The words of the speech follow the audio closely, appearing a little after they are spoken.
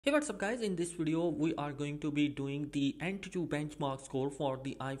Hey, what's up guys? In this video we are going to be doing the ANTUTU benchmark score for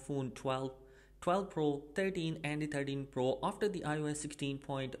the iPhone 12, 12 Pro, 13 and the 13 Pro after the iOS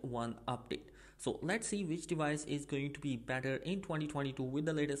 16.1 update. So let's see which device is going to be better in 2022 with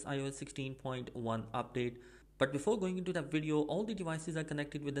the latest iOS 16.1 update. But before going into that video, all the devices are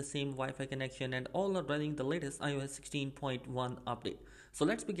connected with the same Wi-Fi connection and all are running the latest iOS 16.1 update. So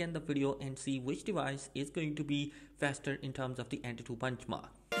let's begin the video and see which device is going to be faster in terms of the ANTUTU benchmark.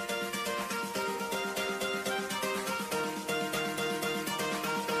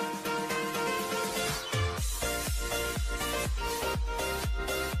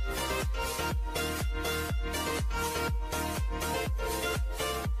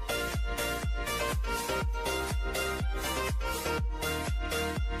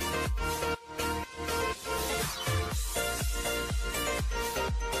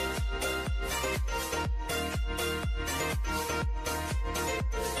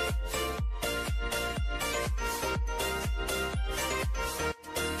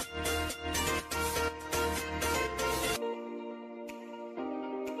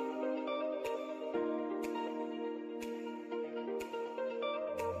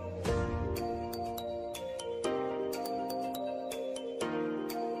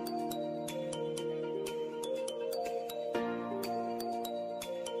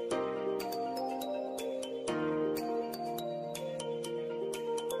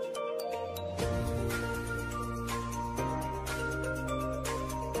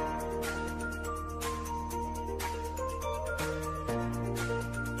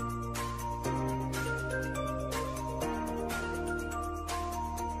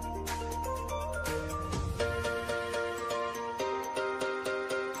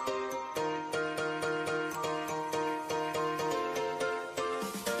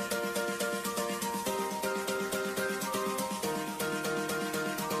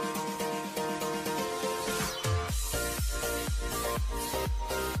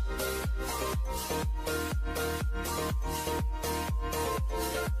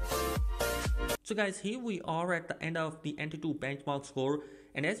 So guys, here we are at the end of the ANTUTU benchmark score,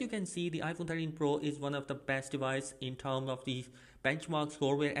 and as you can see, the iPhone 13 Pro is one of the best devices in terms of the benchmark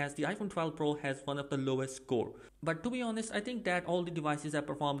score, whereas the iPhone 12 Pro has one of the lowest score. But to be honest, I think that all the devices have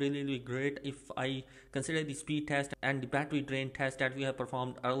performed really great if I consider the speed test and the battery drain test that we have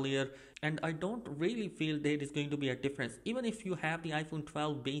performed earlier, and I don't really feel there is going to be a difference. Even if you have the iPhone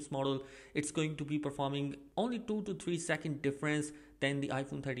 12 base model, it's going to be performing only 2 to 3 second difference than the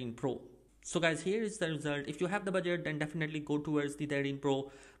iPhone 13 Pro. So guys, here is the result. If you have the budget, then definitely go towards the 13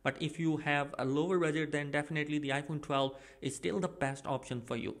 Pro. But if you have a lower budget, then definitely the iPhone 12 is still the best option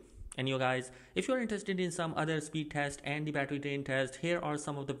for you. And you guys, if you're interested in some other speed test and the battery drain test, here are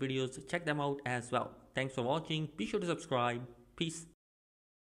some of the videos. Check them out as well. Thanks for watching. Be sure to subscribe. Peace.